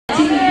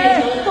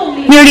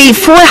Nearly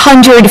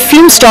 400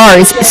 film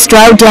stars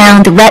strode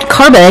down the red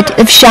carpet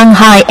of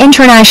Shanghai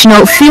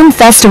International Film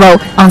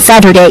Festival on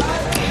Saturday.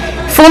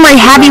 Former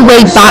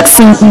heavyweight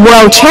boxing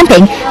world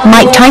champion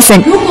Mike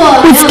Tyson,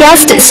 who's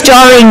guest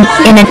starring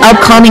in an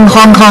upcoming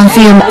Hong Kong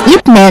film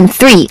Ip Man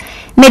 3,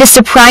 made a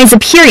surprise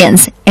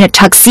appearance in a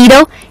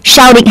tuxedo,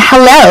 shouting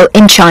hello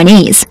in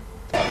Chinese.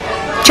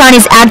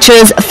 Chinese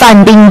actress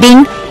Fan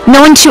Bingbing,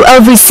 known to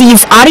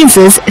overseas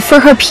audiences for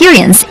her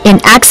appearance in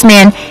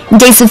X-Men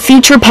Days of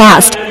Future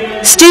Past,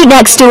 stood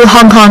next to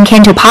Hong Kong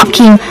Cantopop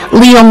king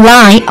Leon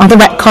Lai on the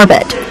red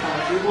carpet.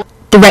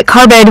 The red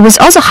carpet was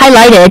also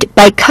highlighted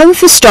by Kung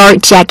Fu star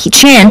Jackie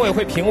Chan.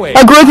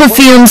 A group of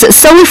films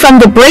solely from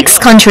the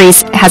BRICS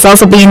countries has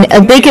also been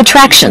a big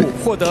attraction.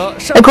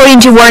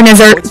 According to Warner,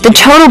 the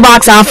total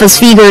box office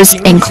figures,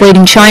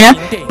 including China,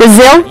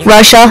 Brazil,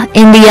 Russia,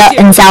 India,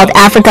 and South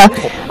Africa,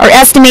 are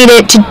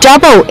estimated to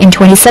double in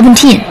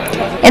 2017.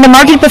 And the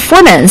market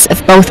performance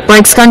of both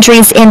BRICS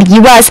countries and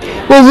the U.S.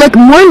 will look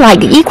more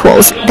like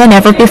equals than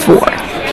ever before.